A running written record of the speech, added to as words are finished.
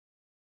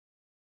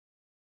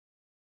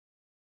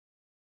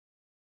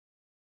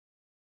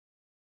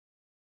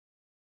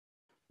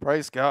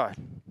Praise God.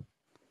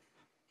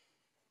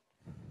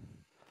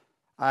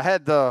 I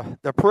had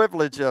the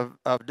privilege of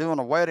doing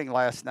a wedding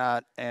last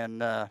night,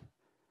 and I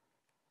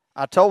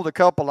told the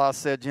couple, I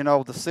said,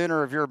 the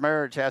center of your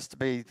marriage has to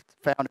be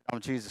founded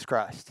on Jesus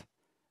Christ.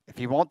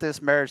 If you want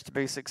this marriage to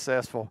be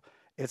successful,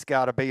 it's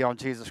got to be on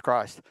Jesus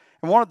Christ.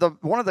 And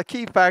one of the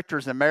key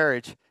factors in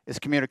marriage is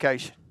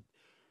communication.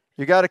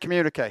 You got to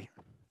communicate.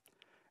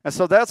 And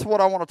so that's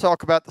what I want to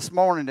talk about this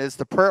morning is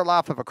the prayer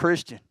life of a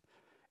Christian.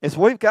 Is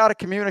we've got to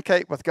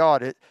communicate with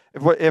God.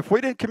 If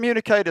we didn't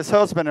communicate as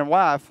husband and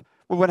wife,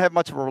 we wouldn't have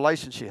much of a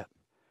relationship.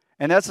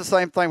 And that's the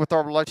same thing with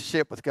our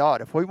relationship with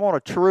God. If we want a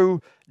true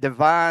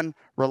divine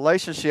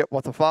relationship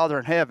with the Father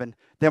in heaven,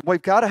 then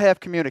we've got to have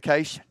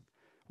communication.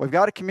 We've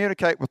got to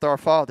communicate with our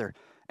Father.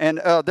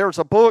 And there's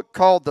a book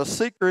called The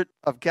Secret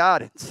of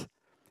Guidance.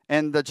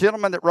 And the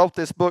gentleman that wrote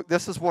this book,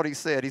 this is what he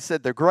said. He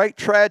said, the great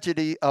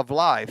tragedy of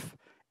life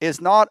is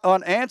not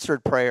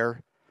unanswered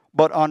prayer,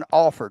 but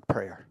unoffered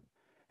prayer.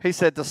 He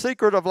said, the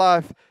secret of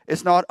life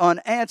is not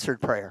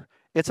unanswered prayer.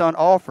 It's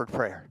unoffered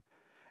prayer.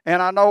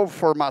 And I know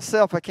for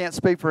myself, I can't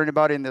speak for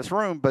anybody in this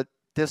room, but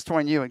this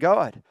between you and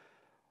God.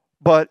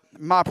 But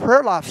my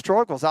prayer life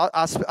struggles.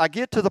 I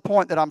get to the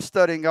point that I'm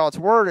studying God's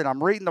Word and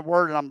I'm reading the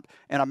Word and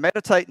I'm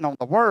meditating on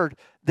the Word,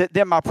 that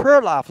then my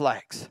prayer life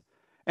lacks.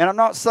 And I'm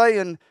not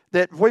saying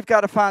that we've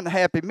got to find the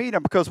happy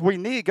medium because we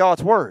need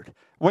God's Word.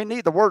 We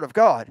need the Word of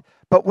God.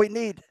 But we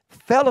need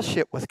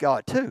fellowship with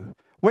God too.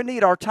 We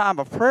need our time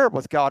of prayer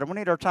with God, and we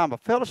need our time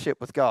of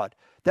fellowship with God.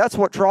 That's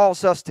what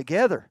draws us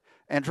together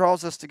and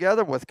draws us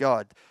together with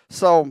God.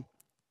 So,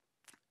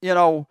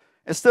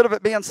 instead of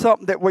it being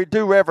something that we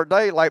do every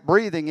day, like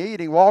breathing,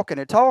 eating, walking,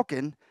 and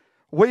talking,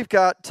 we've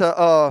got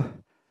to,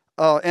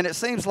 and it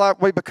seems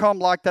like we become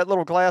like that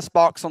little glass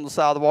box on the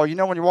side of the wall. You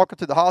know when you're walking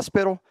through the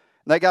hospital,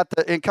 and they got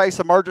the in case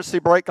emergency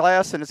break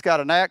glass, and it's got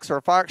an axe or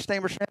a fire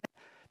extinguisher in it?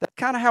 That's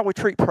kind of how we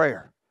treat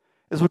prayer,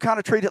 is we kind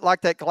of treat it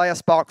like that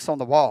glass box on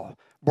the wall.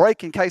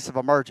 Break in case of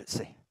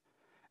emergency.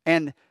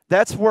 And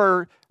that's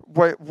where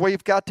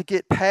we've got to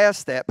get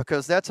past that,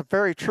 because that's a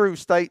very true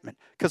statement,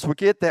 because we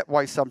get that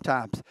way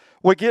sometimes.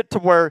 We get to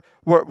where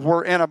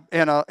we're in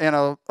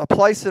a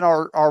place in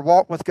our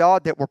walk with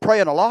God that we're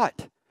praying a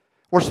lot.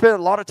 We're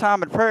spending a lot of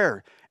time in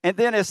prayer. And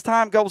then as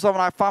time goes on,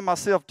 I find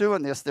myself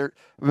doing this.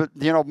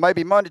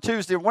 Maybe Monday,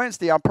 Tuesday, and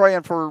Wednesday, I'm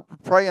praying for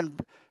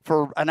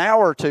an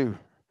hour or two.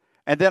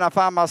 And then I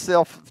find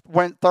myself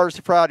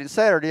Thursday, Friday, and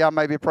Saturday, I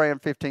may be praying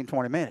 15,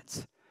 20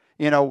 minutes.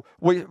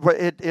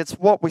 It's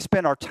what we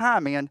spend our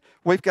time in.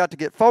 We've got to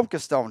get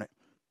focused on it.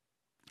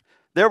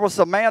 There was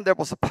a man that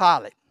was a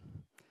pilot,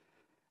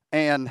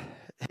 and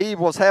he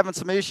was having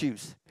some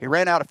issues. He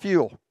ran out of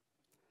fuel.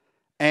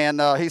 And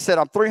he said,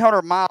 I'm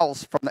 300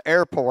 miles from the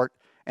airport,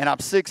 and I'm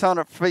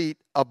 600 feet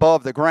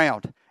above the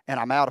ground, and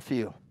I'm out of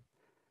fuel.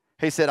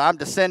 He said, I'm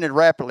descending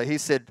rapidly. He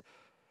said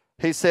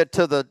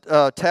to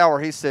the tower,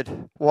 he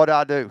said, what do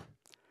I do?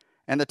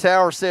 And the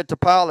tower said to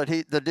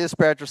pilot, the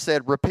dispatcher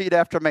said, repeat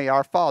after me,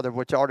 our Father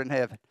which art in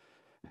heaven.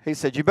 He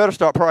said, you better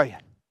start praying,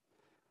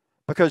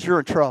 because you're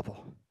in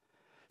trouble.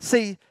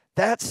 See,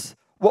 that's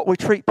what we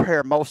treat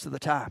prayer most of the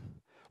time.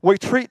 We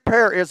treat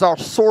prayer as our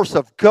source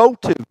of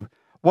go-to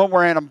when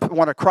we're in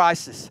a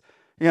crisis.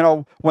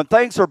 When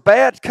things are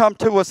bad come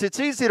to us, it's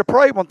easy to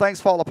pray when things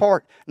fall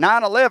apart.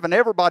 9/11,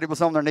 everybody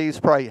was on their knees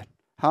praying.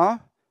 Huh?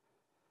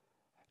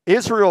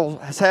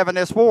 Israel is having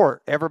this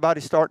war.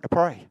 Everybody's starting to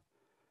pray.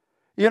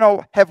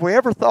 Have we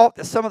ever thought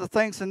that some of the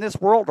things in this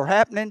world are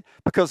happening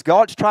because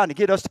God's trying to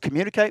get us to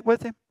communicate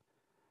with Him?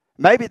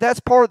 Maybe that's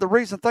part of the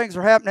reason things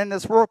are happening in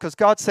this world, because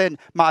God's saying,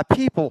 my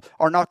people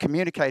are not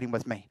communicating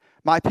with me.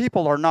 My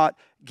people are not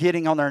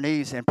getting on their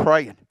knees and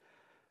praying.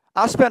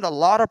 I spend a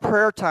lot of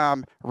prayer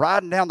time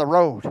riding down the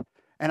road,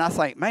 and I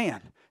think, man,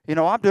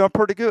 I'm doing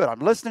pretty good. I'm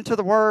listening to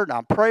the Word,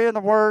 I'm praying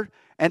the Word,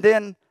 and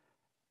then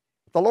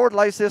the Lord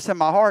lays this in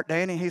my heart,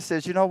 Danny. He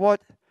says, you know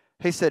what?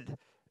 He said,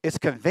 it's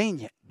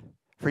convenient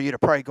for you to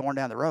pray going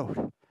down the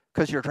road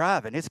because you're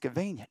driving. It's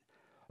convenient.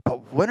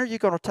 But when are you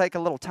going to take a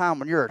little time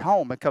when you're at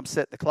home and come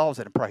sit in the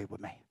closet and pray with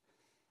me?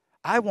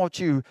 I want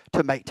you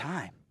to make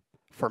time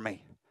for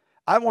me.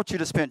 I want you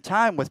to spend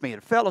time with me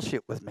and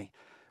fellowship with me.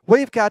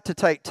 We've got to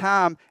take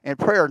time in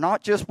prayer,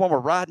 not just when we're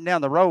riding down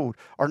the road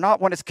or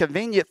not when it's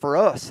convenient for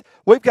us.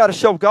 We've got to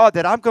show God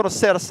that I'm going to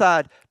set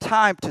aside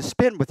time to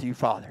spend with you,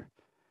 Father.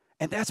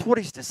 And that's what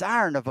He's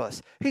desiring of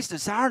us. He's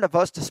desiring of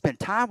us to spend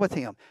time with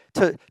Him,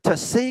 to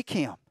seek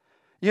Him.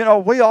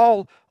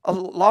 A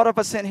lot of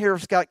us in here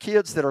has got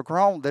kids that are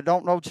grown that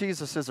don't know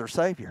Jesus as their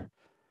Savior.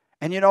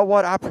 And you know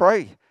what? I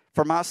pray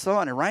for my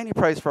son, and Rainey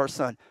prays for her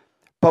son.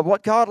 But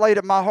what God laid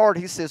in my heart,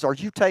 He says, are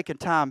you taking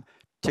time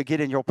to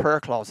get in your prayer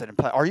closet and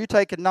pray? Are you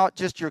taking not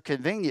just your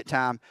convenient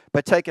time,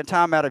 but taking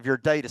time out of your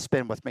day to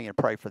spend with me and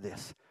pray for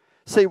this?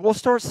 See, we'll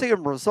start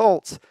seeing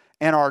results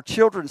in our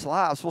children's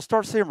lives. We'll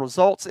start seeing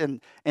results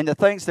in the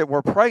things that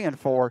we're praying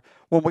for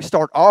when we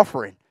start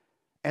offering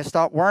and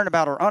stop worrying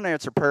about our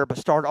unanswered prayer, but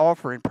start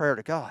offering prayer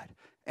to God.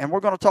 And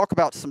we're going to talk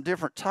about some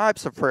different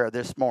types of prayer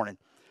this morning.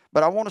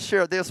 But I want to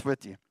share this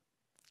with you.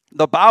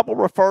 The Bible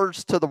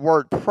refers to the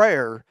word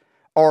prayer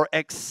or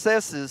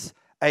accesses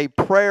a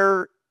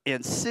prayer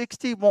in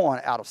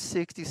 61 out of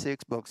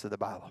 66 books of the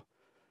Bible,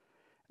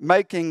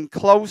 making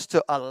close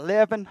to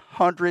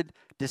 1,100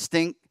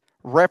 distinct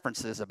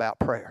references about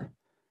prayer.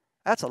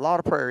 That's a lot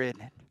of prayer,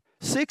 isn't it?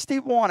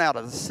 61 out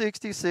of the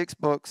 66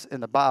 books in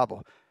the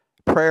Bible,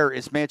 prayer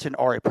is mentioned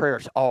or a prayer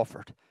is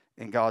offered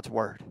in God's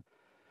Word.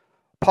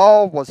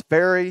 Paul was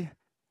very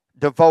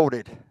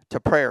devoted to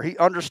prayer. He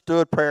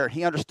understood prayer.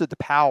 He understood the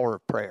power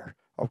of prayer,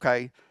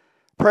 okay?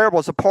 Prayer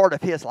was a part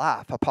of his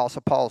life,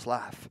 Apostle Paul's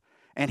life.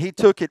 And he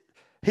took it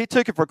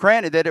for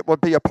granted that it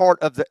would be a part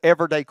of the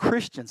everyday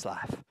Christian's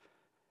life.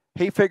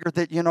 He figured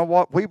that, you know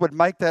what, we would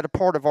make that a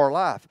part of our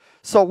life.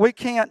 So we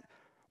can't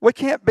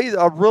be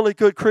a really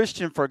good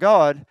Christian for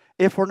God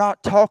if we're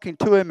not talking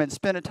to Him and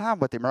spending time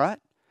with Him, right?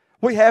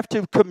 We have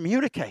to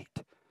communicate.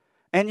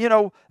 And you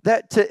know,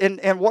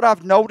 and what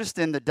I've noticed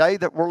in the day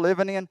that we're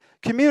living in,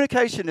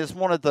 communication is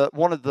one of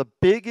the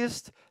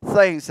biggest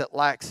things that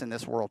lacks in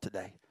this world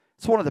today.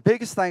 It's one of the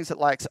biggest things that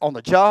lacks on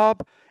the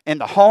job, in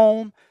the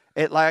home,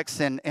 it lacks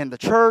in the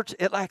church,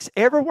 it lacks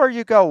everywhere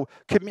you go.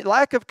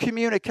 Lack of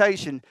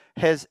communication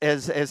has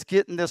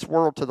getting this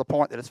world to the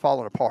point that it's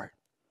falling apart.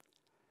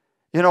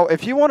 You know,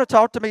 if you want to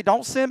talk to me,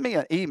 don't send me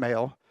an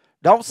email.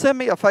 Don't send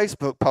me a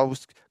Facebook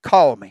post.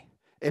 Call me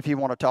if you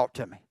want to talk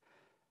to me.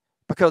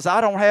 Because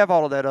I don't have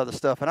all of that other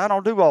stuff, and I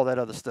don't do all that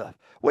other stuff.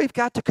 We've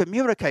got to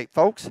communicate,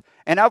 folks.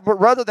 And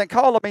rather than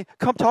calling me,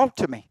 come talk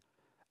to me.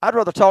 I'd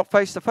rather talk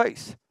face to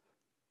face.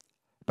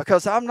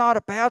 Because I'm not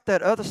about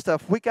that other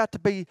stuff. We got to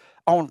be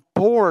on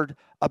board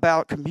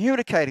about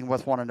communicating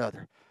with one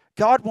another.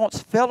 God wants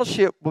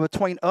fellowship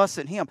between us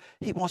and Him.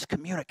 He wants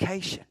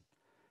communication.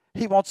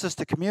 He wants us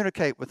to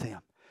communicate with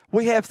Him.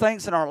 We have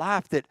things in our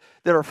life that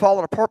are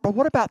falling apart, but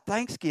what about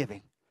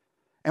Thanksgiving?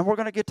 And we're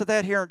going to get to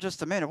that here in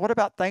just a minute. What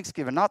about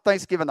Thanksgiving? Not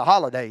Thanksgiving the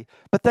holiday,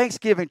 but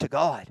Thanksgiving to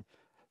God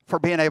for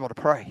being able to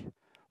pray,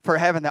 for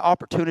having the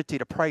opportunity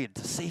to pray and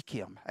to seek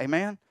Him.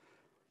 Amen?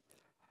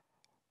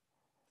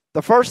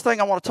 The first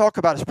thing I want to talk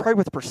about is pray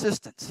with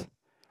persistence.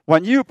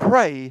 When you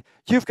pray,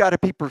 you've got to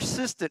be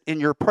persistent in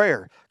your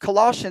prayer.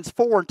 Colossians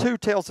 4:2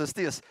 tells us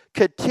this: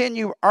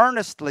 continue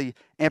earnestly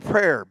in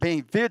prayer,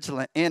 being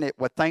vigilant in it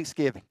with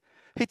thanksgiving.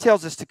 He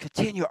tells us to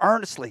continue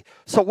earnestly.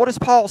 So what is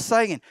Paul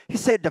saying? He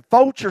said,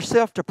 devote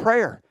yourself to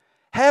prayer.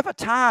 Have a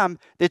time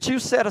that you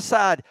set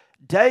aside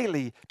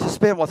daily to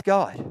spend with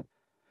God.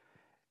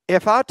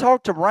 If I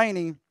talk to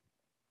Rainey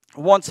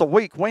once a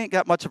week, we ain't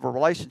got much of a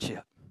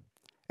relationship.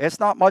 It's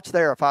not much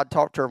there if I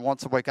talk to her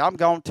once a week. I'm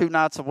gone 2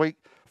 nights a week.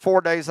 4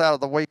 days out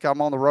of the week,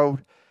 I'm on the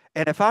road.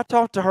 And if I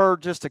talk to her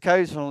just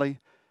occasionally,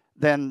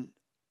 then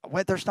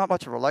there's not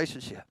much of a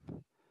relationship.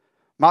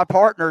 My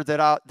partner that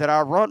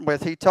I run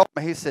with, he told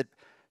me, he said,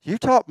 you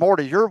talk more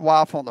to your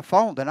wife on the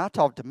phone than I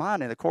talk to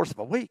mine in the course of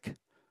a week.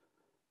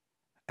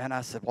 And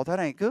I said, well, that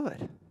ain't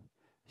good.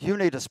 You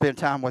need to spend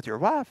time with your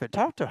wife and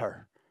talk to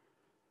her.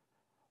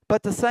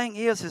 But the thing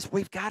is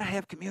we've got to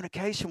have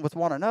communication with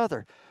one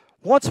another.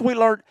 Once we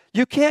learn,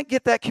 you can't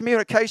get that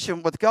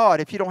communication with God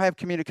if you don't have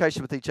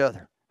communication with each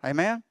other.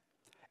 Amen?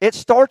 It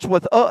starts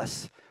with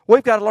us.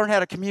 We've got to learn how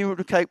to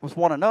communicate with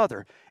one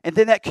another. And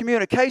then that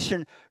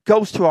communication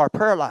goes to our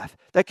prayer life.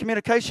 That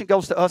communication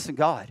goes to us and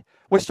God.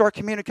 We start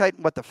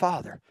communicating with the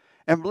Father.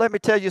 And let me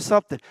tell you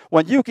something.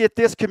 When you get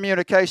this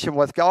communication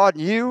with God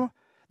and you,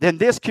 then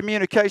this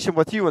communication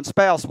with you and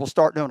spouse will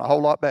start doing a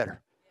whole lot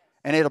better.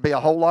 And it'll be a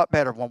whole lot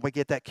better when we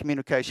get that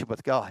communication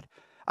with God.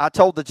 I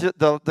told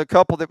the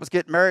couple that was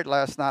getting married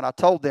last night, I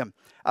told them,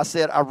 I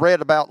said, I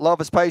read about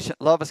love is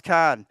patient, love is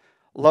kind,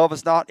 love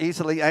is not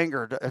easily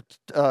angered,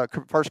 1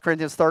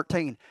 Corinthians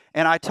 13.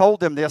 And I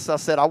told them this, I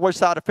said, I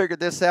wish I'd have figured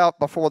this out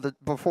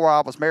before I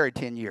was married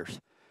 10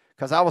 years.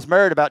 Because I was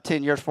married about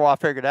 10 years before I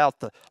figured out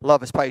the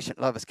love is patient,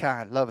 love is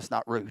kind, love is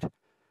not rude.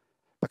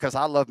 Because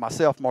I loved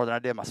myself more than I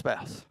did my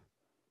spouse,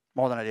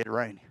 more than I did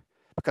Rainey.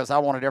 Because I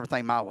wanted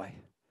everything my way.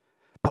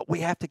 But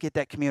we have to get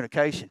that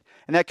communication.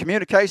 And that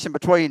communication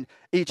between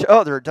each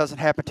other doesn't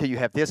happen until you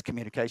have this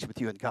communication with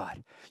you and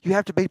God. You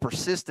have to be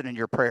persistent in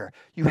your prayer.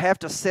 You have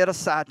to set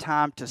aside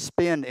time to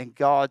spend in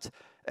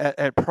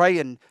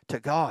praying to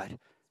God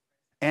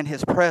and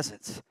His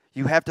presence.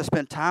 You have to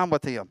spend time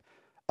with Him.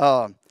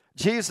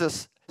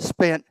 Jesus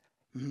spent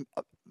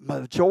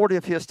majority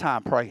of His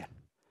time praying.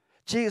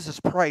 Jesus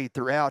prayed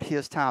throughout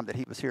His time that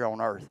He was here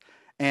on earth.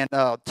 And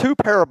 2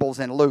 parables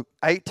in Luke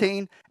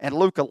 18 and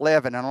Luke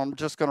 11, and I'm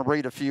just going to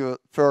read a few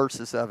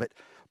verses of it.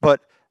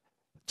 But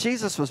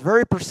Jesus was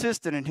very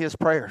persistent in His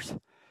prayers.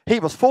 He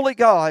was fully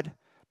God,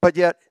 but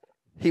yet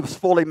He was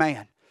fully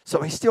man.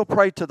 So He still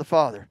prayed to the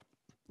Father.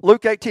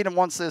 Luke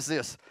 18:1 says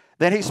this: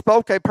 Then He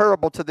spoke a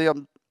parable to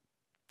them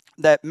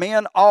that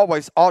men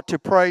always ought to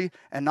pray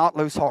and not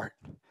lose heart.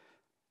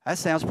 That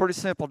sounds pretty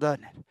simple,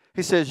 doesn't it?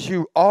 He says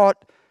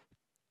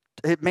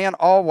men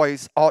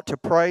always ought to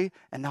pray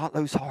and not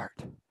lose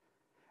heart.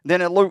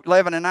 Then in Luke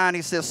 11:9,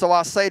 He says, So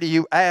I say to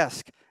you,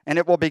 ask, and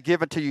it will be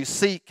given to you.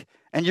 Seek,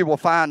 and you will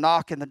find.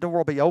 Knock, and the door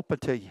will be open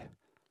to you.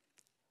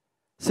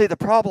 See, the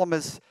problem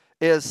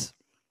is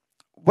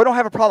we don't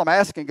have a problem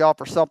asking God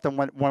for something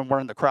when we're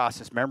in the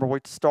crisis. Remember, we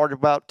started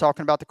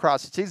talking about the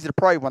crisis. It's easy to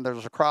pray when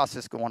there's a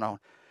crisis going on.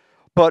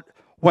 But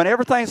when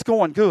everything's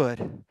going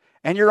good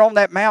and you're on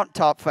that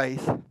mountaintop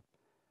faith,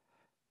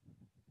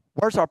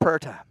 where's our prayer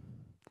time?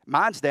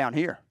 Mine's down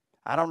here.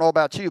 I don't know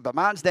about you, but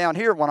mine's down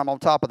here when I'm on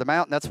top of the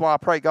mountain. That's why I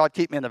pray, God,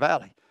 keep me in the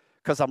valley,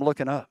 because I'm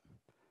looking up.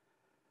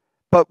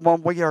 But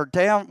when we are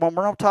down, when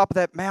we're on top of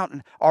that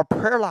mountain, our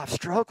prayer life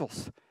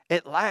struggles.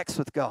 It lacks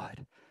with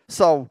God.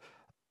 So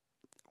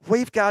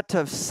we've got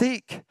to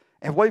seek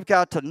and we've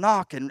got to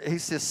knock. And he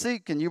says,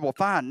 seek and you will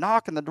find.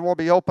 Knock and the door will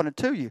be opened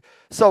to you.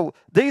 So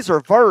these are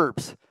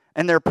verbs,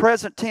 and their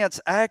present tense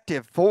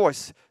active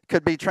voice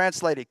could be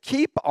translated,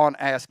 keep on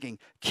asking,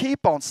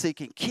 keep on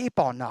seeking, keep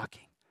on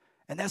knocking.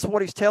 And that's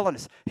what he's telling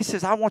us. He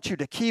says, I want you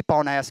to keep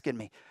on asking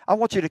me. I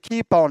want you to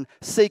keep on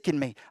seeking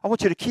me. I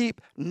want you to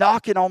keep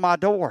knocking on my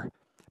door.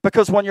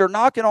 Because when you're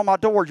knocking on my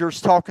door, you're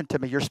talking to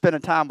me. You're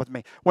spending time with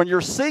me. When you're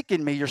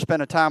seeking me, you're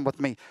spending time with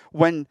me.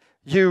 When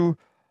you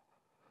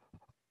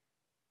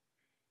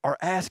are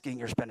asking,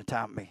 you're spending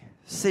time with me.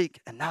 Seek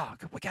and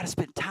knock. We got to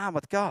spend time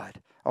with God,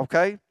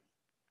 okay?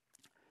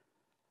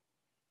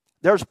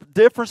 There's a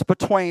difference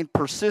between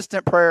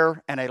persistent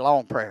prayer and a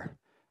long prayer.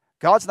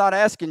 God's not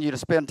asking you to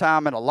spend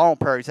time in a long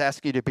prayer. He's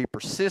asking you to be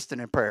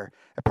persistent in prayer.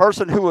 A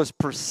person who is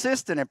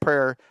persistent in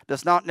prayer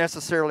does not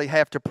necessarily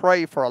have to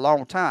pray for a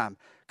long time,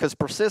 because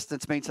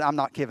persistence means I'm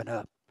not giving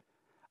up.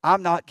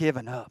 I'm not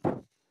giving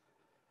up.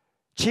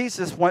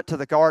 Jesus went to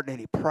the garden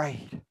and he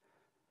prayed.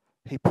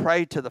 He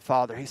prayed to the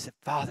Father. He said,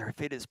 Father,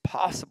 if it is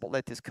possible,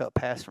 let this cup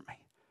pass from me.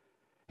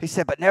 He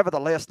said, but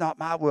nevertheless, not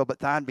my will, but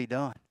thine be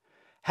done.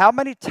 How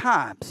many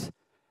times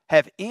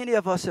have any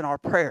of us in our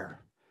prayer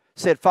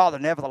said, Father,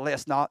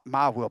 nevertheless, not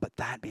my will, but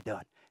thine be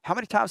done? How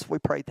many times have we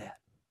prayed that?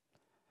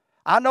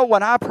 I know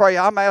when I pray,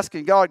 I'm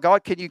asking God,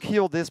 God, can you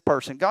heal this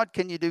person? God,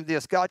 can you do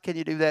this? God, can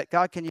you do that?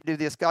 God, can you do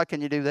this? God,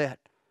 can you do that?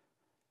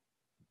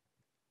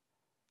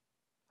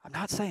 I'm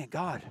not saying,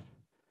 God,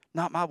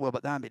 not my will,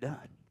 but thine be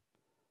done.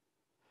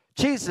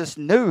 Jesus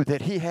knew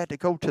that he had to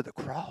go to the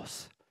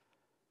cross.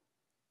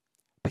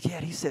 But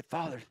yet he said,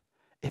 Father,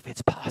 if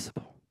it's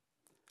possible,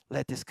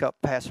 let this cup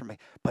pass from me.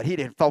 But he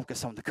didn't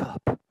focus on the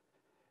cup.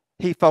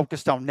 He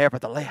focused on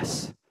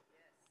nevertheless,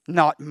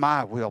 not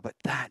my will, but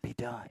thine be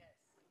done.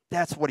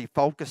 That's what he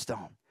focused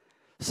on.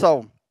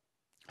 So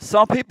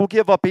some people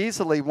give up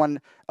easily when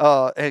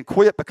and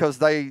quit because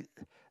they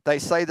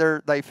say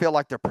they feel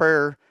like their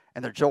prayer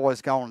and their joy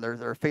is gone.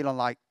 They're feeling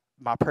like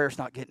my prayer's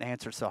not getting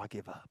answered, so I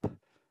give up.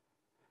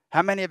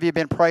 How many of you have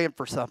been praying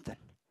for something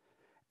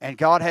and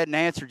God hadn't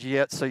answered you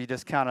yet, so you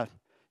just kind of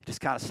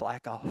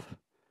slack off?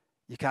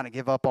 You kind of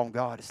give up on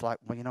God. It's like,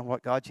 well, you know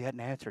what, God, you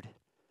hadn't answered it.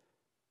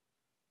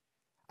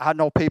 I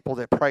know people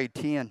that prayed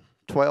 10,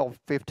 12,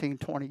 15,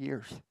 20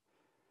 years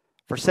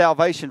for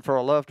salvation for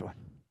a loved one.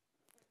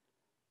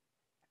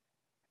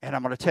 And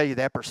I'm going to tell you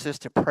that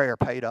persistent prayer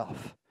paid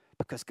off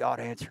because God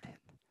answered it.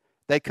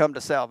 They come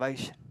to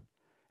salvation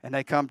and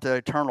they come to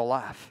eternal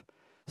life.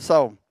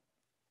 So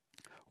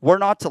we're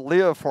not to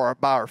live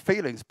by our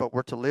feelings, but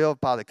we're to live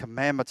by the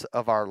commandments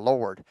of our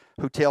Lord,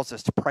 who tells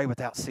us to pray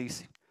without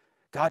ceasing.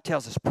 God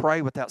tells us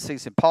pray without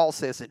ceasing. Paul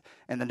says it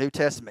in the New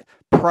Testament.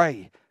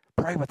 Pray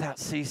without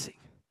ceasing.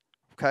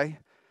 Okay?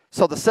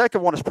 So the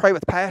second one is pray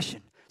with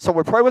passion. So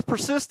we pray with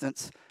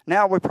persistence.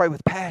 Now we pray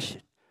with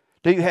passion.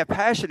 Do you have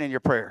passion in your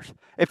prayers?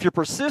 If you're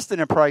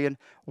persistent in praying,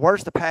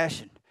 where's the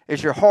passion?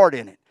 Is your heart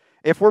in it?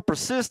 If we're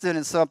persistent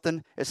in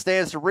something, it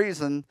stands to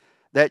reason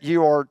that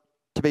you are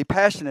to be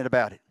passionate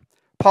about it.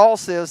 Paul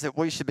says that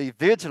we should be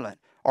vigilant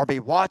or be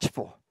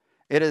watchful.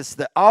 It is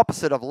the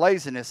opposite of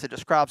laziness. It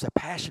describes a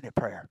passionate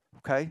prayer.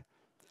 Okay?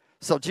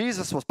 So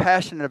Jesus was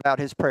passionate about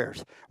his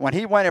prayers. When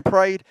he went and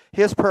prayed,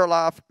 his prayer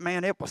life,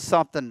 man, it was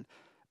something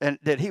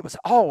that he was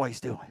always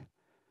doing.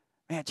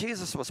 Man,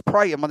 Jesus was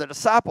praying. When the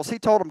disciples, he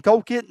told them,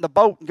 go get in the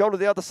boat and go to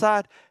the other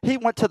side. He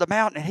went to the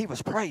mountain and he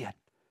was praying.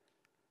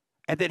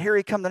 And then here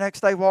he come the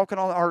next day walking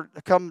on, or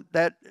come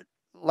that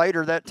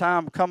later that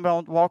time,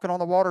 walking on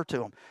the water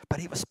to him. But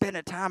he was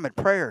spending time in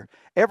prayer.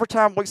 Every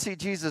time we see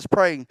Jesus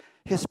praying,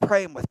 he's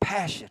praying with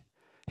passion.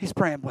 He's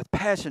praying with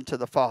passion to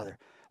the Father.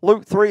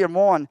 Luke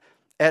 3:1,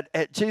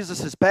 at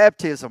Jesus'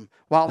 baptism,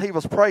 while he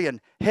was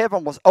praying,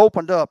 heaven was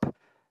opened up.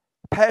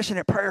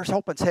 Passionate prayers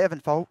opens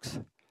heaven, folks.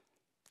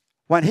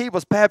 When he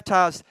was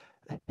baptized,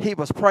 he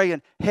was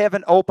praying,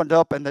 heaven opened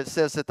up, and it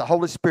says that the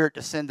Holy Spirit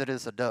descended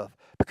as a dove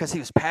because he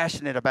was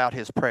passionate about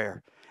his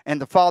prayer.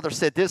 And the Father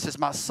said, this is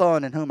my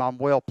Son in whom I'm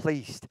well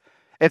pleased.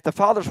 If the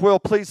Father's well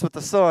pleased with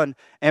the Son,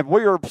 and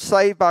we are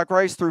saved by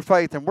grace through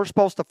faith, and we're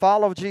supposed to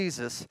follow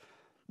Jesus,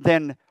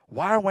 then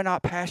why are we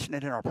not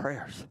passionate in our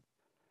prayers?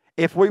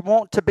 If we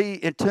want to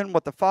be in tune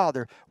with the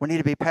Father, we need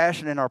to be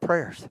passionate in our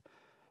prayers.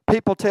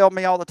 People tell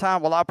me all the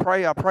time, well, I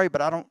pray, but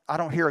I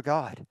don't hear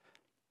God.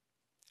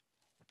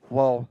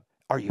 Well,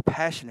 are you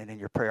passionate in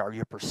your prayer? Are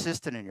you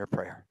persistent in your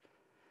prayer?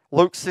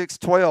 Luke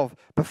 6:12,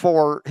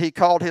 before he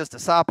called his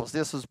disciples,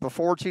 this was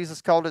before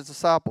Jesus called his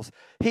disciples,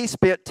 he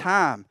spent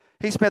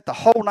the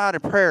whole night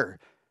in prayer.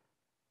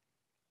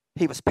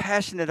 He was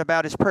passionate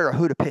about his prayer,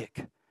 who to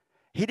pick.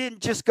 He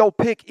didn't just go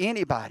pick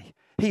anybody.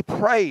 He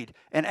prayed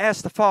and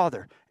asked the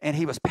Father, and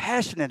he was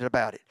passionate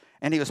about it.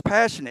 And he was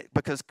passionate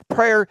because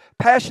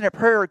passionate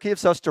prayer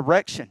gives us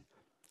direction.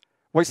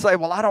 We say,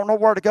 well, I don't know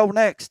where to go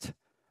next.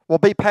 Well,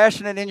 be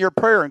passionate in your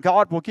prayer, and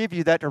God will give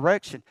you that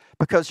direction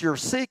because you're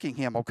seeking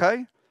him,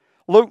 okay?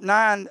 Luke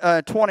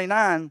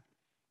 9:29,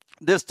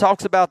 this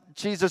talks about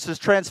Jesus'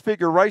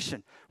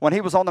 transfiguration. When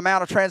he was on the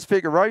Mount of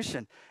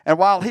Transfiguration, and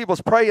while he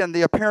was praying,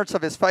 the appearance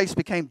of his face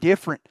became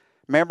different,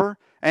 remember?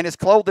 And his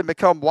clothing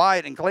became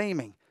white and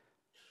gleaming.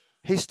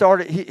 He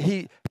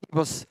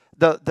was,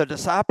 the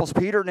disciples,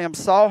 Peter and them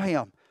saw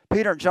him.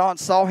 Peter and John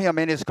saw him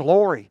in his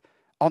glory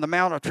on the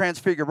Mount of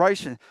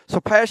Transfiguration.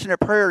 So passionate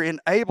prayer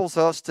enables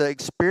us to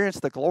experience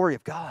the glory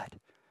of God.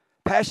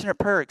 Passionate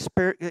prayer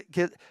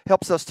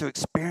helps us to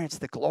experience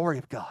the glory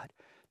of God.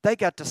 They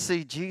got to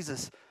see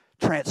Jesus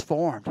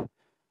transformed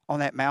on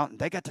that mountain.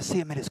 They got to see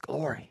him in his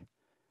glory,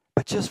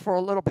 but just for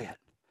a little bit.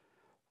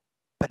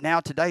 But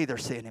now today they're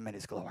seeing him in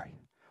his glory.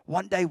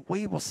 One day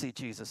we will see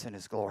Jesus in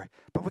his glory,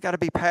 but we got to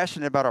be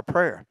passionate about our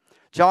prayer.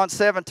 John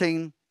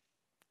 17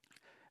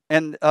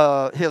 and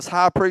his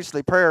high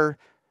priestly prayer,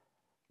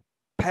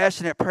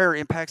 passionate prayer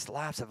impacts the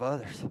lives of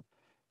others.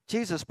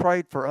 Jesus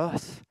prayed for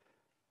us.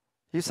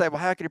 You say, well,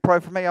 how could he pray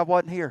for me? I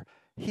wasn't here.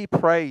 He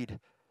prayed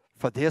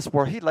for this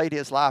world. He laid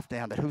his life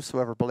down that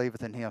whosoever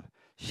believeth in him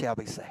shall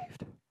be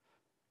saved.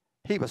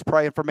 He was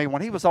praying for me.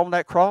 When he was on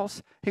that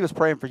cross, he was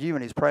praying for you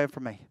and he's praying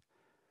for me.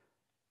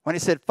 When he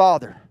said,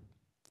 Father,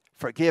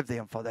 forgive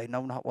them for they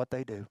know not what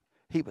they do,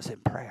 he was in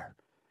prayer.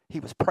 He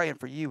was praying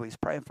for you. He's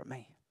praying for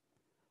me.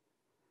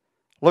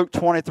 Luke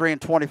 23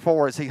 and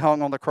 24, as he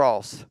hung on the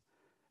cross,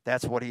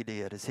 that's what he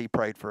did, as he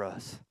prayed for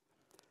us.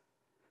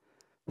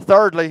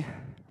 Thirdly,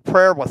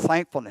 prayer with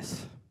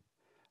thankfulness.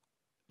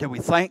 Do we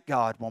thank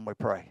God when we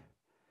pray?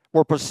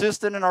 We're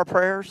persistent in our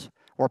prayers.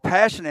 We're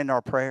passionate in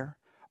our prayer.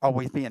 Are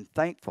we being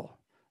thankful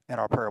in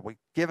our prayer? Are we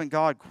giving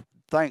God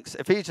thanks?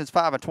 Ephesians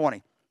 5 and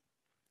 20.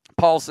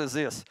 Paul says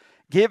this,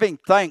 giving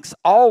thanks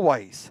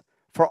always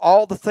for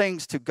all the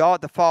things to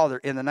God the Father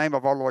in the name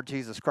of our Lord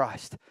Jesus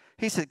Christ.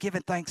 He said,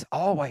 giving thanks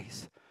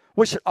always.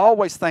 We should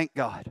always thank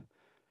God.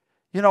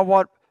 You know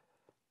what?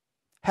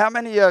 How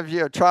many of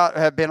you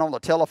have been on the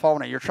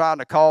telephone and you're trying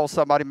to call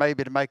somebody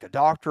maybe to make a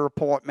doctor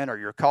appointment, or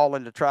you're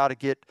calling to try to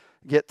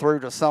get through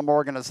to some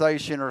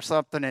organization or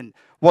something, and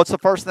what's the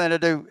first thing to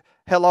do?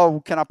 Hello,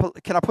 can I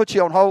put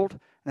you on hold? And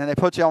then they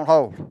put you on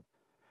hold.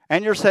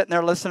 And you're sitting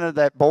there listening to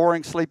that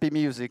boring, sleepy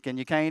music, and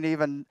you can't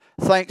even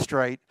think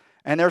straight.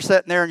 And they're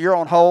sitting there, and you're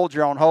on hold,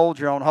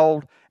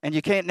 and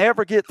you can't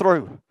never get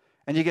through.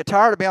 And you get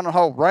tired of being on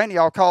hold. Randy,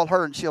 I'll call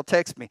her, and she'll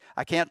text me,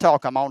 I can't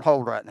talk, I'm on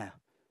hold right now.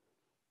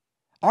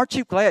 Aren't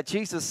you glad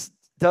Jesus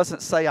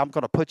doesn't say, I'm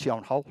going to put you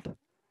on hold?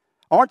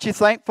 Aren't you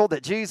thankful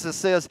that Jesus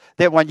says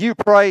that when you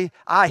pray,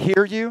 I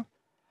hear you?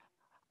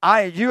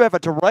 You have a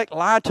direct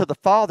line to the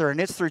Father, and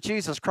it's through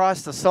Jesus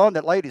Christ, the Son,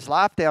 that laid his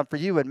life down for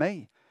you and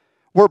me.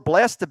 We're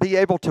blessed to be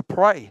able to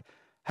pray.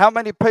 How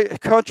many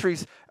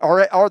countries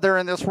are there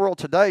in this world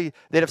today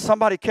that if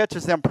somebody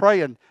catches them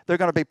praying, they're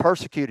going to be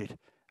persecuted,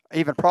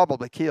 even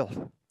probably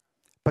killed,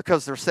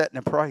 because they're sitting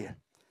and praying?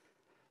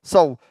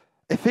 So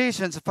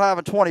Ephesians 5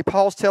 and 20,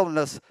 Paul's telling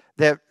us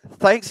that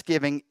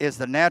thanksgiving is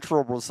the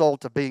natural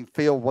result of being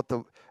filled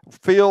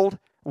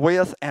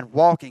with and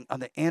walking on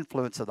the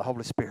influence of the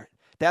Holy Spirit.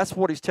 That's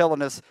what he's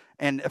telling us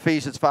in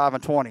Ephesians 5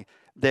 and 20,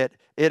 that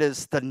it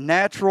is the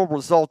natural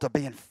result of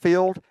being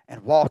filled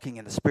and walking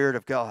in the Spirit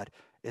of God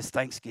is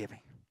thanksgiving.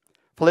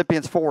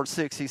 Philippians 4 and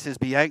 6, he says,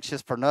 be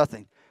anxious for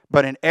nothing,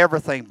 but in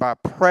everything by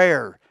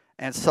prayer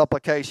and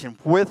supplication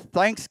with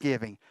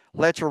thanksgiving,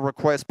 let your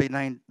requests be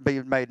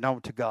made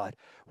known to God.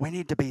 We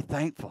need to be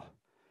thankful.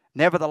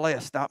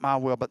 Nevertheless, not my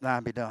will, but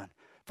thine be done.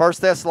 1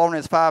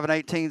 Thessalonians 5 and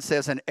 18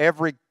 says, in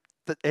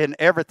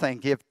everything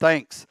give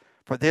thanks,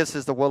 for this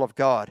is the will of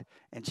God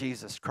in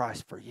Jesus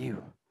Christ for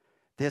you.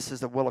 This is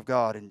the will of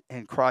God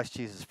in Christ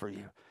Jesus for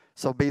you.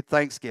 So be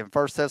thanksgiving.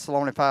 1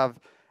 Thessalonians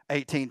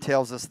 5:18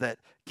 tells us that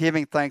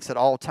giving thanks at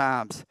all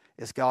times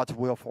is God's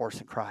will for us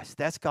in Christ.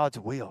 That's God's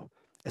will.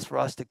 It's for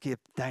us to give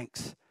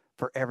thanks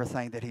for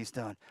everything that he's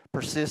done.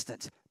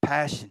 Persistence,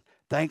 passion,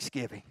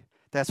 thanksgiving.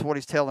 That's what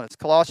he's telling us.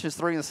 Colossians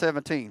 3 and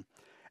 17.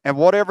 And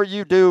whatever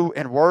you do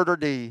in word or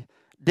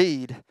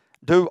deed,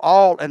 do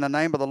all in the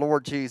name of the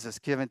Lord Jesus,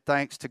 giving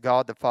thanks to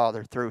God the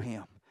Father through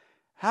him.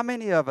 How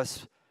many of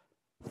us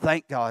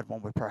thank God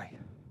when we pray?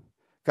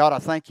 God, I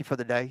thank you for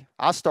the day.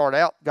 I start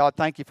out, God,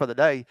 thank you for the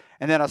day.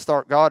 And then I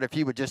start, God, if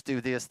you would just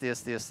do this,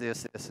 this, this,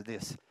 this, this, and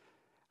this.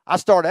 I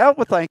start out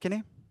with thanking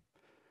him.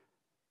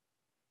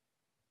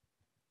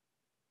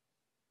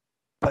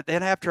 But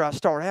then after I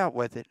start out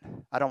with it,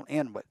 I don't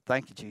end with,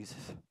 thank you,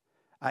 Jesus.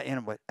 I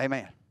end with,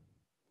 amen.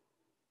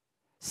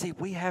 See,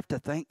 we have to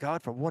thank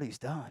God for what he's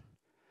done.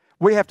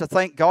 We have to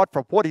thank God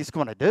for what he's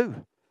going to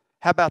do.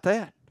 How about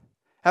that?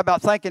 How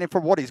about thanking him for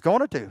what he's going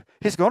to do?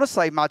 He's going to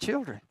save my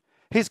children.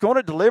 He's going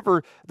to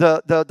deliver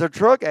the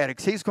drug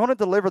addicts. He's going to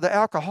deliver the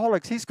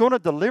alcoholics. He's going to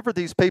deliver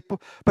these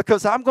people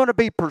because I'm going to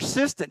be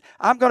persistent.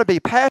 I'm going to be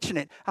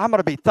passionate. I'm going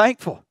to be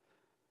thankful.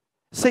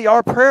 See,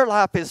 our prayer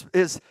life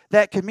is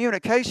that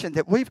communication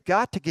that we've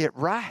got to get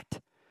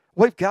right.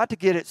 We've got to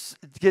get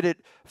it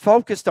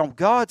focused on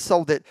God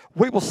so that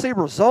we will see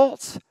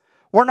results.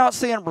 We're not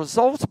seeing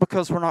results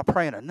because we're not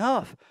praying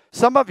enough.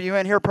 Some of you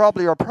in here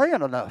probably are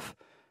praying enough.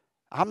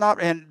 I'm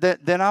not, and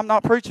then I'm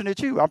not preaching at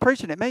you. I'm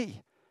preaching at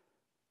me.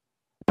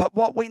 But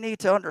what we need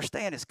to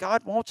understand is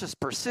God wants us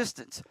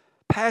persistence,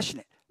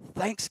 passionate,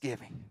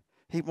 thanksgiving.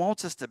 He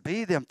wants us to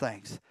be them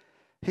things.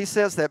 He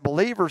says that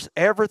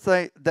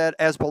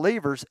as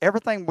believers,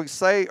 everything we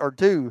say or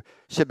do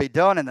should be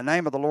done in the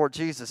name of the Lord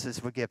Jesus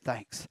as we give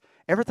thanks.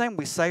 Everything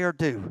we say or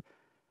do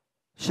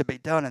should be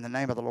done in the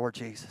name of the Lord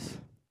Jesus.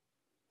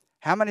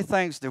 How many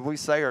things do we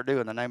say or do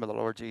in the name of the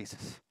Lord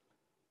Jesus?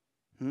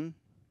 When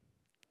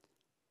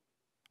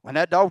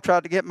that dog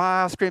tried to get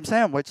my ice cream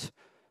sandwich,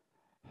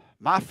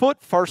 my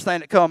foot first thing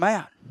that come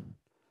out.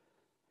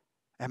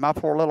 And my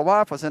poor little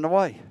wife was in the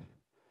way.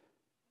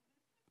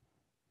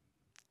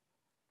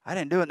 I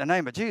didn't do it in the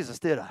name of Jesus,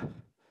 did I?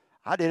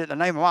 I did it in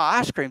the name of my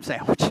ice cream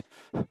sandwich.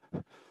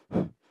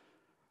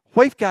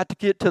 We've got to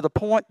get to the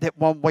point that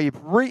when we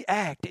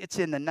react, it's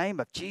in the name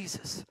of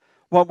Jesus.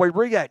 When we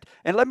react.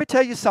 And let me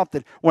tell you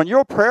something. When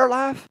your prayer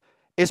life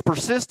is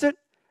persistent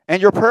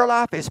and your prayer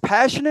life is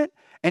passionate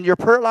and your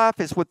prayer life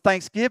is with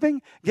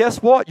thanksgiving,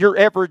 guess what? Your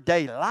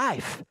everyday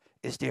life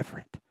is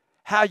different.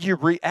 How you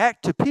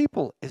react to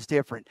people is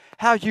different.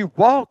 How you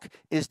walk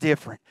is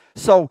different.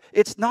 So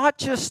it's not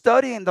just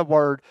studying the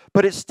Word,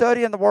 but it's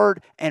studying the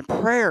Word and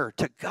prayer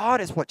to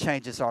God is what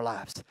changes our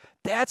lives.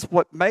 That's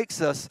what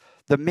makes us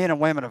the men and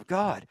women of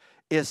God,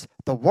 is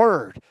the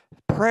Word,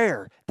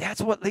 prayer.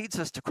 That's what leads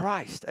us to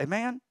Christ.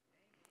 Amen?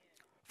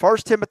 1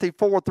 Timothy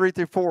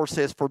 4:3-4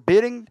 says,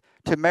 forbidding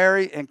to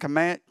marry and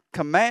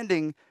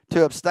commanding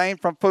to abstain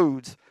from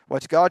foods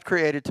which God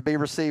created to be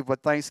received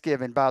with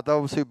thanksgiving by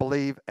those who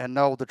believe and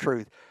know the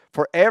truth.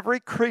 For every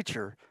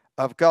creature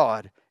of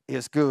God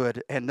is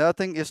good, and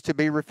nothing is to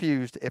be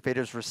refused if it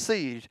is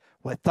received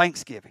with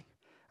thanksgiving.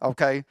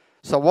 Okay?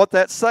 So what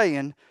that's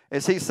saying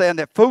is he's saying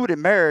that food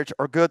and marriage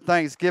are good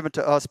things given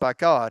to us by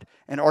God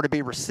in order to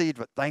be received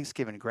with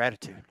thanksgiving and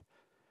gratitude.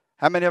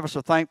 How many of us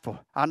are thankful?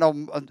 I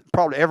know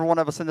probably every one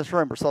of us in this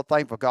room are so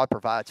thankful God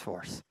provides for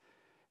us.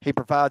 He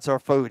provides our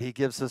food. He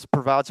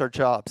provides our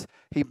jobs.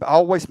 He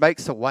always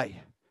makes a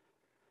way.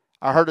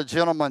 I heard a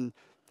gentleman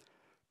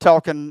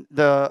talking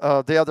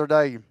the other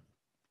day,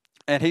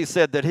 and he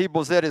said that he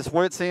was at his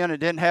wit's end and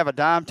didn't have a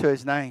dime to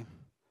his name.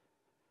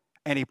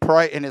 And he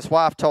prayed, and his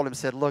wife told him,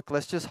 said, look,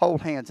 let's just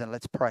hold hands and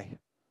let's pray.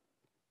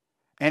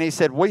 And he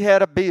said, we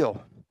had a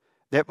bill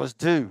that was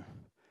due,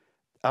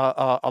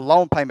 a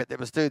loan payment that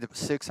was due that was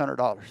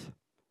 $600.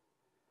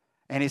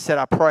 And he said,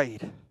 I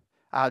prayed.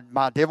 I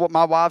did what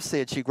my wife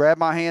said. She grabbed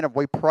my hand and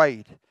we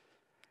prayed.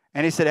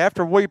 And he said,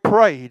 after we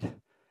prayed,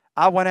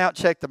 I went out and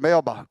checked the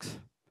mailbox.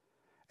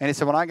 And he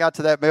said, when I got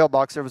to that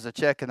mailbox, there was a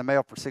check in the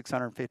mail for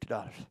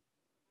 $650.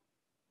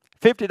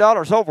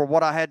 $50 over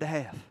what I had to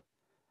have.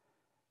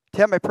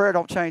 Tell me prayer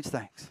don't change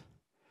things.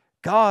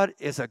 God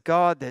is a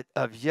God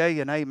of yea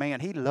and amen.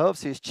 He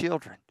loves His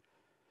children.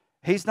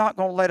 He's not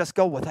going to let us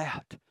go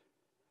without.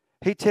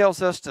 He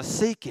tells us to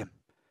seek Him.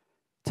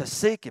 To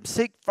seek Him.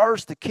 Seek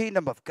first the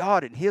kingdom of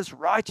God and His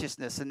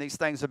righteousness, and these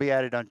things will be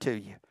added unto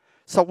you.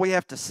 So we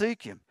have to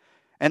seek Him.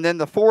 And then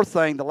the fourth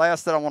thing, the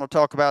last that I want to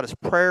talk about is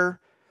prayer,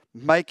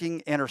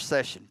 making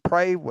intercession.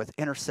 Pray with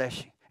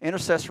intercession.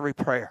 Intercessory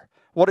prayer.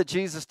 What did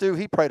Jesus do?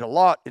 He prayed a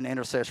lot in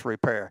intercessory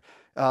prayer.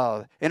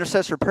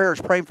 Intercessory prayer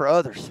is praying for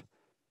others.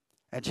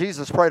 And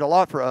Jesus prayed a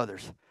lot for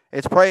others.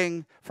 It's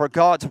praying for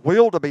God's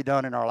will to be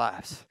done in our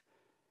lives.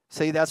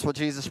 See, that's what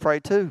Jesus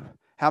prayed too.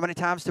 How many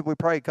times did we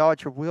pray,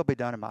 God, your will be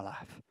done in my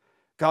life?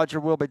 God,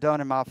 your will be done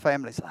in my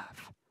family's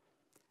life.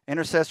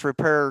 Intercessory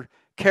prayer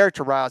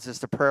characterizes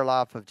the prayer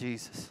life of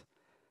Jesus.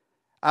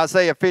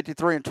 Isaiah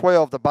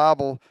 53:12, the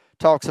Bible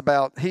talks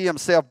about He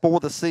Himself bore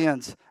the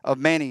sins of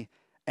many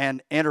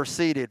and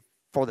interceded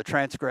for the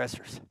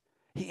transgressors.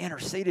 He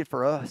interceded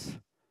for us.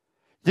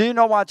 Do you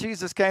know why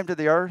Jesus came to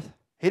the earth?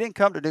 He didn't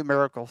come to do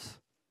miracles.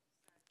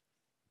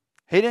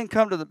 He didn't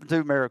come to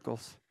do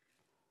miracles.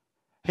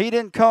 He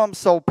didn't come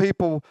so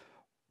people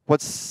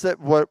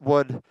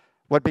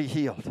would be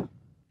healed.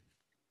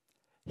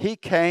 He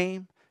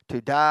came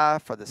to die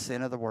for the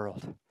sin of the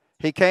world.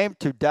 He came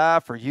to die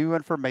for you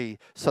and for me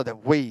so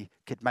that we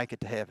could make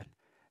it to heaven.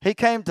 He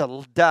came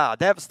to die.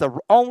 That was the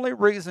only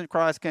reason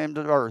Christ came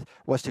to the earth,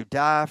 was to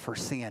die for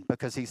sin,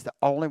 because He's the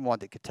only one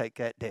that could take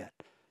that debt.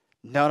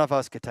 None of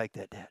us could take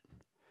that debt.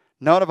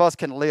 None of us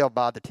can live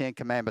by the 10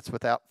 Commandments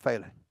without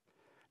failing.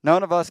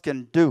 None of us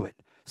can do it.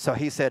 So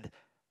He said,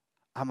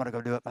 I'm going to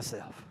go do it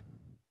myself.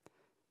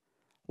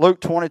 Luke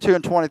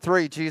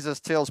 22:23, Jesus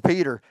tells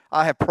Peter,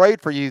 I have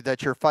prayed for you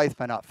that your faith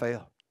may not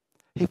fail.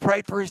 He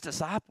prayed for His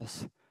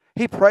disciples.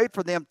 He prayed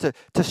for them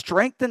to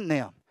strengthen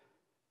them.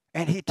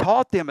 And he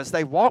taught them as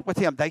they walked with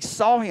him. They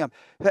saw him.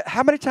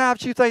 How many times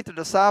do you think the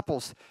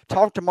disciples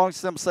talked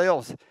amongst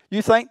themselves?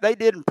 You think they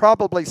didn't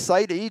probably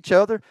say to each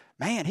other,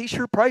 man, he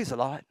sure prays a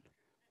lot.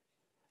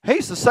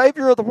 He's the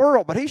Savior of the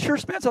world, but he sure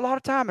spends a lot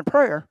of time in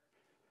prayer.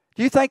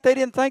 Do you think they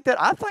didn't think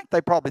that? I think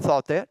they probably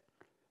thought that.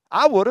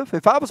 I would have.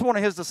 If I was one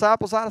of his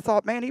disciples, I'd have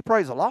thought, man, he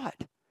prays a lot.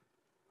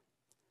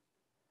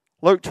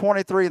 Luke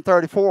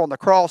 23:34, on the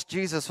cross,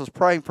 Jesus was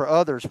praying for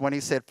others when he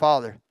said,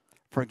 Father,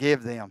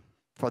 forgive them,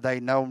 for they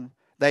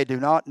do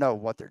not know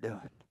what they're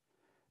doing.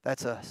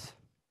 That's us.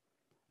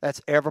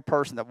 That's every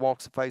person that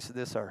walks the face of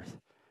this earth.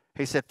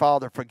 He said,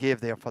 Father,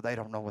 forgive them, for they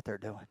don't know what they're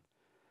doing.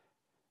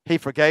 He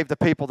forgave the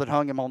people that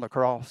hung him on the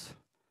cross.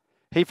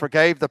 He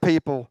forgave the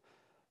people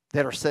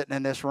that are sitting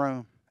in this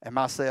room and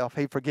myself.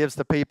 He forgives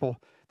the people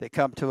that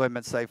come to him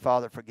and say,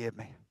 Father, forgive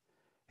me.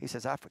 He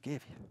says, I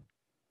forgive you.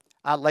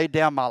 I laid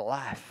down my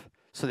life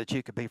so that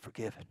you could be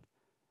forgiven.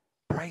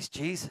 Praise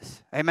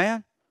Jesus.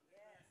 Amen?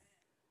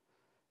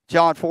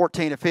 John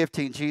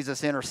 14:15,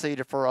 Jesus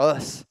interceded for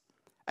us,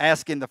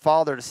 asking the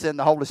Father to send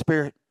the Holy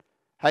Spirit.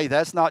 Hey,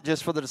 that's not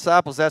just for the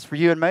disciples, that's for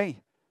you and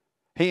me.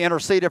 He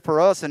interceded for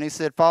us, and he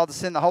said, Father,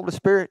 send the Holy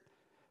Spirit,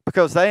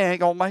 because they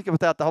ain't going to make it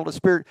without the Holy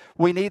Spirit.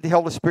 We need the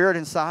Holy Spirit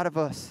inside of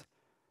us,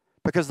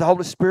 because the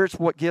Holy Spirit's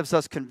what gives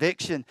us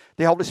conviction.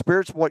 The Holy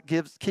Spirit's what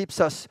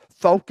keeps us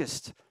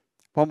focused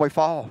when we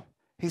fall.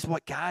 He's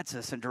what guides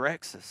us and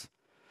directs us.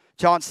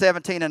 John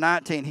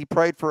 17:19, he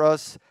prayed for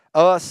us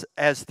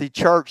as the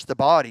church, the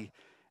body,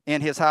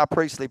 in his high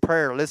priestly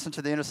prayer. Listen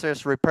to the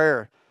intercessory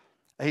prayer.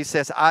 He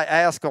says, I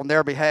ask on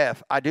their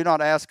behalf. I do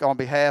not ask on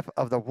behalf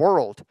of the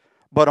world,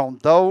 but on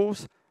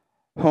those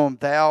whom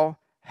thou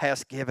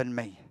hast given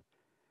me.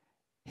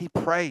 He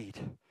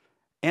prayed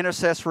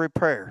intercessory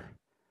prayer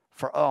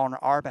on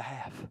our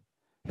behalf.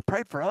 He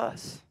prayed for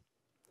us.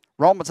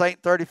 Romans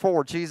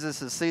 8:34,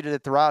 Jesus is seated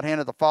at the right hand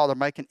of the Father,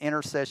 making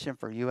intercession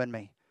for you and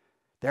me.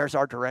 There's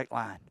our direct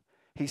line.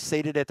 He's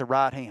seated at the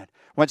right hand.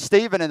 When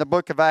Stephen in the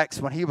book of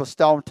Acts, when he was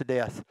stoned to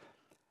death,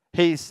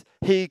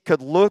 he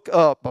could look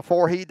up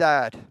before he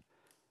died.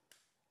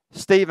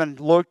 Stephen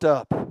looked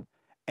up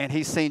and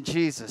he seen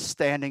Jesus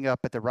standing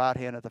up at the right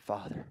hand of the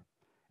Father.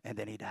 And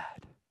then he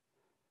died.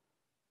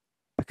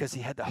 Because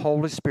he had the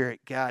Holy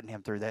Spirit guiding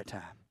him through that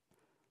time.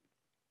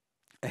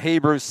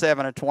 Hebrews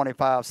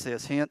 7:25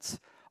 says, hence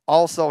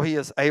also he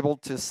is able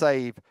to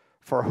save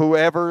for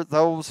whoever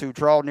those who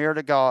draw near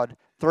to God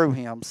through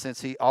him,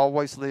 since he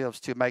always lives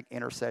to make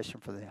intercession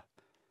for them.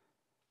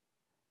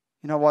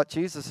 You know what?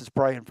 Jesus is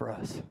praying for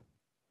us.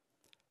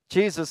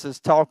 Jesus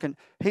is talking.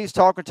 He's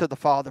talking to the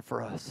Father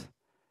for us.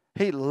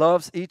 He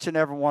loves each and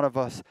every one of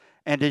us.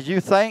 And did you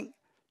think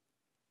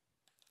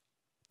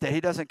that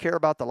he doesn't care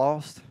about the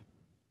lost?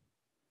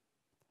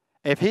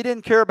 If he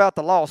didn't care about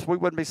the lost, we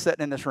wouldn't be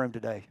sitting in this room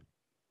today.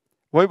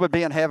 We would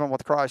be in heaven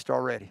with Christ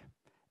already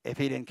if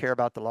he didn't care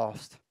about the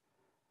lost.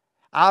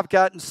 I've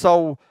gotten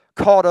so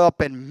caught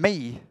up in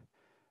me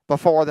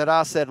before that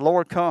I said,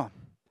 Lord, come.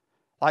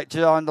 Like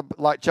John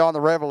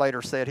the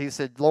Revelator said, he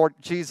said, Lord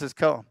Jesus,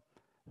 come.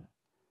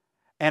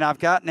 And I've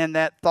gotten in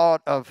that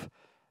thought of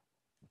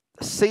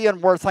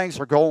seeing where things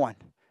are going.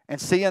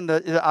 And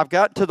I've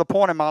gotten to the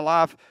point in my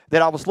life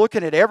that I was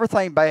looking at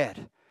everything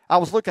bad. I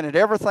was looking at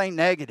everything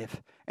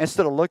negative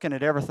instead of looking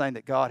at everything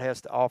that God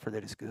has to offer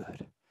that is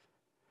good.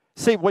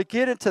 See, we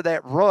get into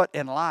that rut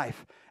in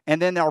life,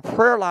 and then our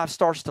prayer life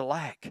starts to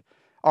lack.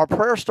 Our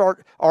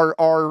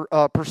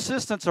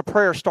persistence of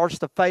prayer starts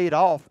to fade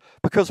off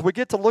because we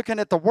get to looking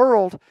at the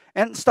world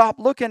and stop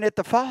looking at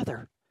the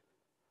Father.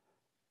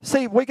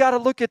 See, we got to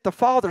look at the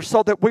Father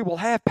so that we will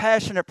have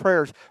passionate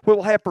prayers. We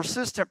will have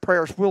persistent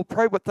prayers. We'll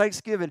pray with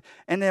thanksgiving,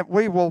 and that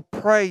we will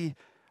pray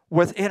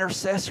with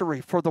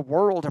intercessory for the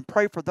world and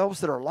pray for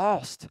those that are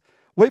lost.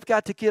 We've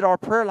got to get our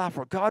prayer life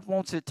where God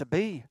wants it to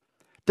be.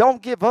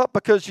 Don't give up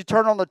because you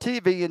turn on the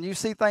TV and you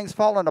see things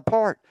falling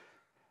apart.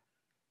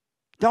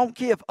 Don't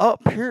give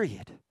up,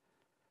 period.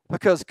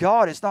 Because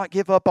God has not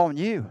give up on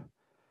you.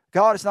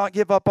 God has not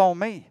give up on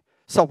me.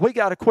 So we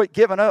got to quit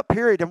giving up,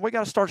 period. And we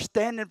got to start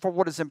standing for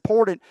what is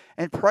important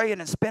and praying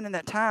and spending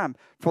that time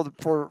for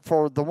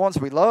the ones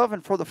we love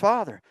and for the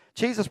Father.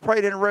 Jesus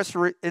prayed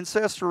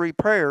intercessory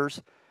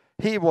prayers.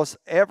 He was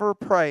ever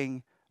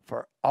praying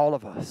for all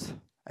of us.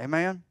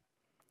 Amen?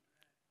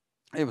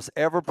 He was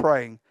ever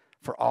praying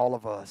for all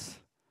of us.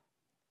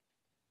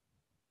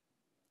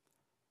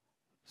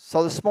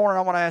 So this morning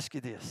I want to ask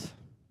you this.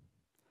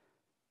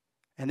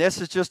 And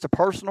this is just a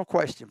personal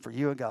question for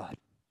you and God.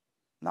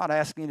 I'm not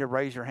asking you to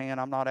raise your hand.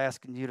 I'm not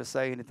asking you to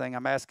say anything.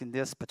 I'm asking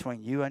this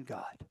between you and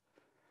God.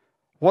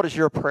 What does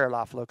your prayer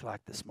life look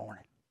like this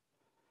morning?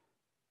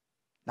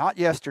 Not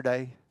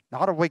yesterday,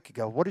 not a week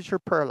ago. What does your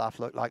prayer life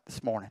look like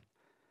this morning?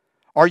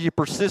 Are you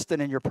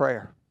persistent in your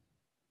prayer?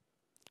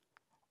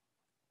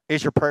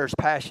 Is your prayers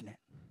passionate?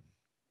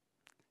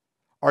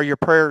 Are your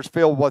prayers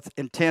filled with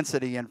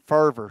intensity and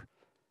fervor?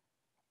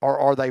 Or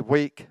are they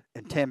weak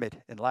and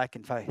timid and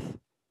lacking faith?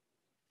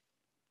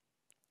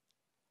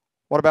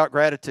 What about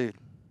gratitude?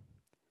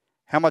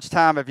 How much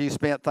time have you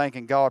spent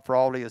thanking God for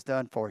all He has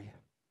done for you?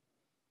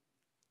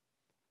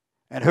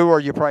 And who are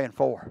you praying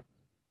for?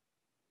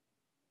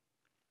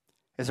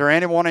 Is there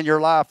anyone in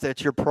your life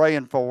that you're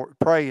praying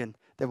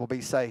that will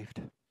be saved?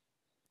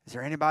 Is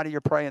there anybody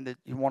you're praying that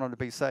you want them to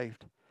be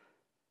saved?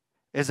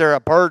 Is there a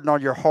burden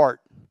on your heart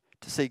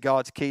to see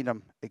God's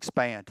kingdom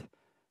expand,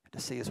 to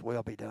see His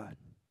will be done?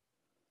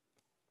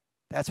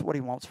 That's what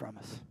He wants from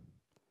us.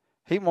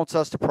 He wants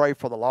us to pray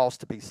for the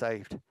lost to be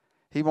saved.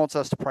 He wants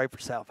us to pray for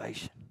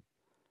salvation.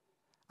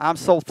 I'm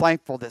so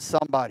thankful that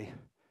somebody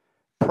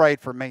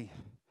prayed for me.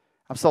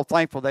 I'm so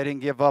thankful they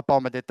didn't give up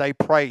on me, that they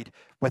prayed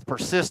with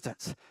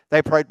persistence.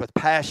 They prayed with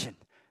passion.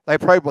 They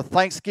prayed with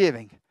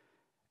thanksgiving.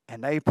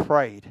 And they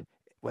prayed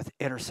with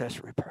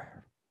intercessory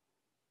prayer.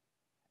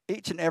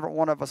 Each and every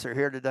one of us are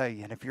here today,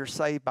 and if you're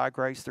saved by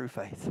grace through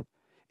faith,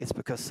 it's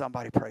because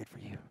somebody prayed for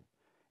you.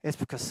 It's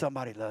because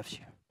somebody loves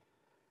you.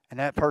 And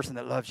that person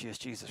that loves you is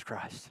Jesus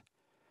Christ.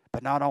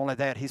 But not only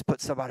that, He's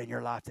put somebody in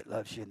your life that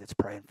loves you and that's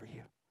praying for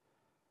you.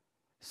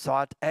 So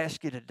I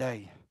ask you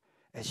today,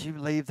 as you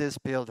leave this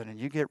building and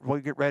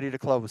we get ready to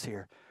close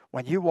here,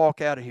 when you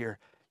walk out of here,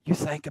 you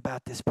think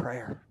about this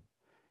prayer.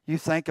 You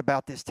think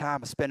about this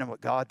time of spending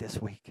with God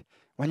this week.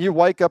 When you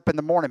wake up in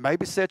the morning,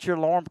 maybe set your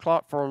alarm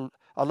clock for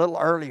a little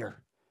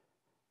earlier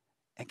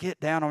and get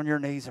down on your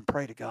knees and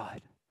pray to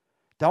God.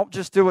 Don't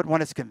just do it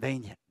when it's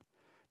convenient.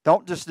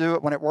 Don't just do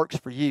it when it works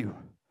for you,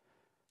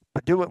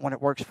 but do it when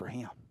it works for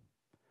Him.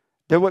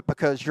 Do it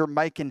because you're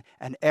making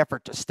an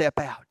effort to step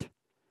out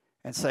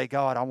and say,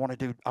 God, I want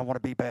to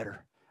be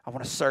better. I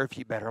want to serve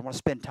you better. I want to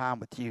spend time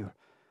with you.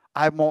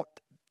 I want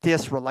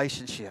this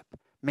relationship,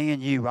 me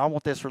and you, I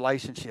want this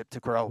relationship to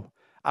grow.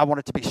 I want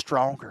it to be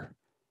stronger.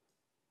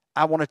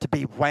 I want it to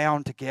be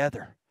wound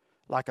together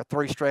like a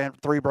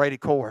three-braided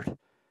cord.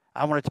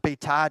 I want it to be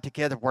tied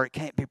together where it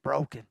can't be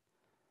broken.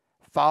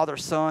 Father,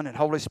 Son, and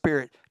Holy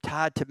Spirit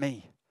tied to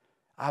me.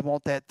 I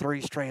want that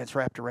 3 strands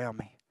wrapped around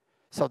me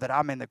so that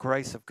I'm in the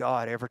grace of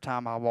God every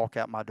time I walk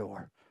out my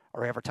door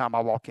or every time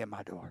I walk in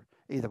my door.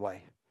 Either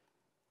way.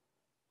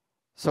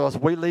 So as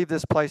we leave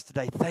this place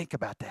today, think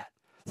about that.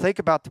 Think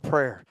about the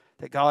prayer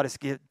that God has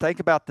given. Think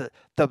about the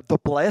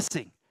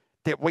blessing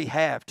that we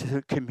have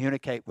to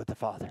communicate with the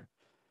Father.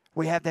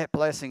 We have that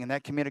blessing and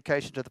that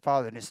communication to the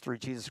Father, and it's through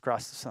Jesus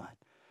Christ the Son.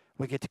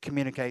 We get to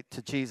communicate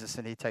to Jesus,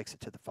 and He takes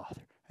it to the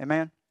Father.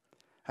 Amen?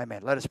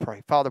 Amen. Let us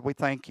pray. Father, we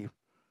thank you.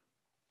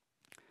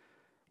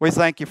 We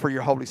thank you for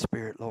your Holy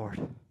Spirit,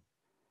 Lord.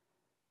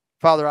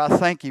 Father, I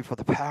thank you for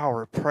the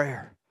power of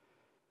prayer.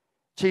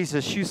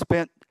 Jesus, you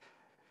spent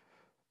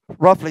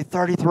roughly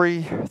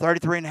 33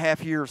 and a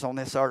half years on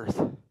this earth.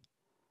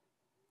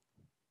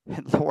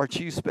 And Lord,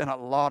 you spent a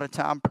lot of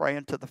time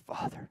praying to the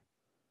Father.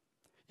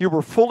 You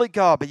were fully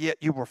God, but yet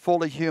you were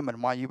fully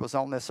human while you was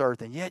on this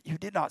earth, and yet you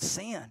did not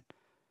sin.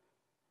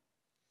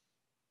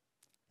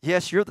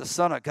 Yes, you're the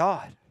Son of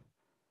God,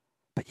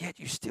 but yet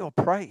you still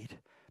prayed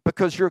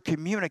because your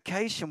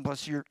communication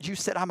was you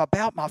said, I'm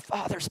about my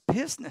Father's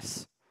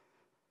business.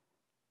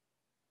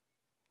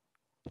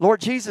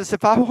 Lord Jesus,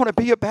 if I want to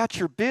be about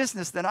your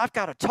business, then I've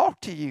got to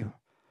talk to you.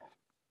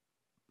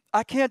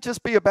 I can't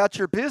just be about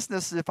your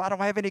business if I don't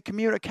have any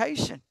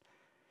communication,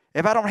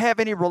 if I don't have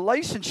any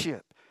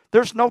relationship.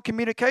 There's no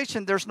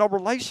communication, there's no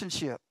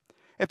relationship.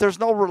 If there's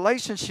no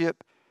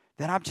relationship,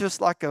 then I'm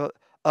just like a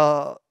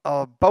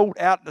boat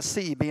out in the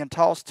sea being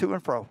tossed to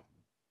and fro.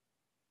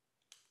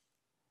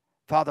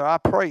 Father, I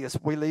pray as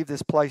we leave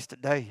this place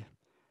today,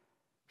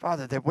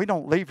 Father, that we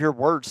don't leave your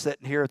word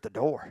sitting here at the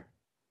door.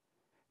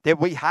 That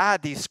we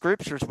hide these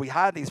scriptures, we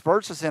hide these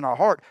verses in our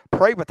heart.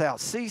 Pray without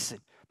ceasing.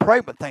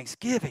 Pray with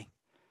thanksgiving.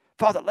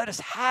 Father, let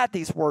us hide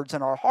these words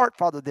in our heart,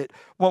 Father, that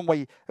when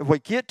we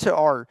get to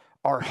our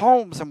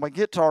homes and we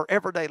get to our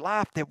everyday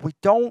life, that we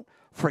don't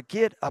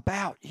forget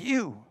about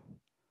you.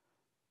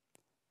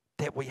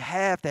 That we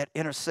have that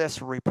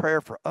intercessory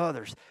prayer for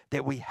others.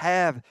 That we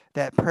have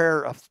that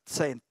prayer of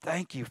saying,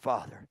 thank you,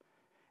 Father.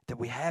 That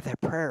we have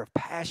that prayer of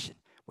passion.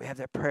 We have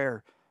that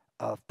prayer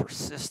of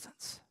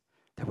persistence.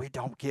 That we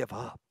don't give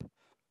up.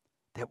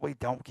 That we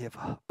don't give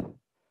up.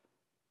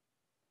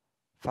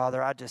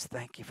 Father, I just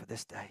thank you for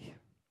this day.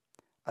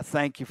 I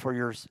thank you for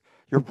your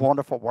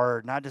wonderful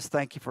word. And I just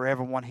thank you for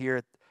everyone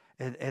here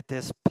at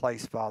this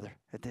place, Father,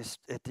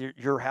 at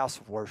your house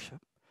of worship.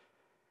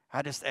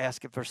 I just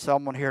ask if there's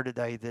someone here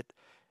today that,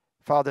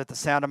 Father, at the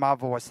sound of my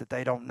voice, that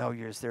they don't know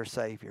you as their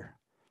Savior.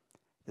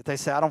 That they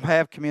say, I don't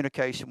have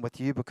communication with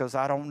you because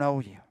I don't know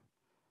you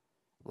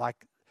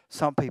like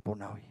some people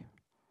know you.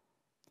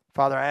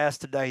 Father, I ask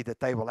today that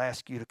they will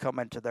ask you to come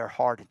into their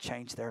heart and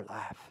change their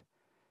life.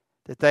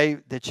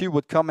 That you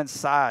would come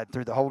inside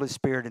through the Holy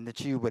Spirit, and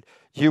that you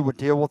would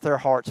deal with their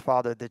hearts,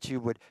 Father, that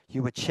you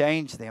would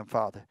change them,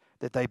 Father,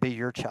 that they be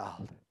your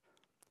child.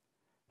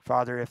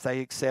 Father, if they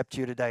accept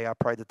you today, I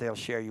pray that they'll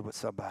share you with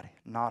somebody,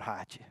 not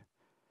hide you.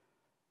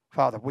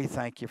 Father, we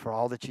thank you for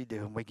all that you do,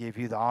 and we give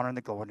you the honor and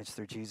the glory, and it's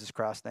through Jesus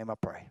Christ's name I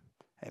pray.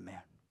 Amen.